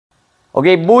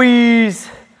Okay, boys.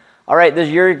 All right,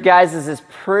 your guys' is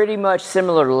pretty much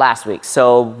similar to last week.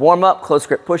 So warm up, close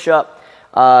grip push up.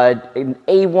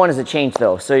 A1 is a change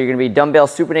though. So you're gonna be dumbbell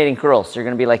supinating curls. So you're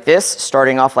gonna be like this,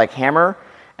 starting off like hammer.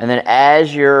 And then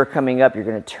as you're coming up, you're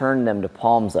gonna turn them to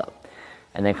palms up.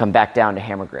 And then come back down to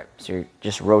hammer grip. So you're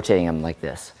just rotating them like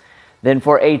this. Then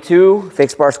for A2,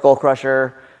 fixed bar skull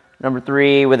crusher. Number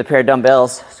 3 with a pair of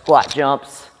dumbbells, squat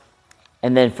jumps.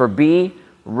 And then for B,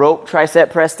 rope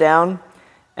tricep press down.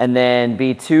 And then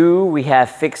B2, we have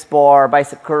fixed bar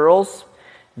bicep curls.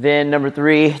 Then number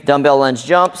 3, dumbbell lunge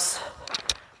jumps,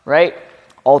 right?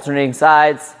 Alternating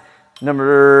sides.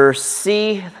 Number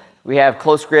C, we have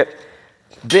close grip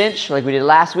bench like we did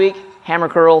last week, hammer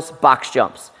curls, box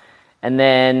jumps. And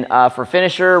then for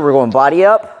finisher, we're going body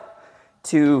up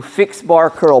to fixed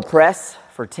bar curl press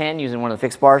for 10 using one of the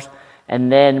fixed bars.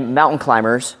 And then mountain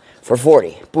climbers for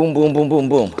 40. Boom, boom, boom, boom,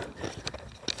 boom.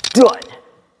 Done.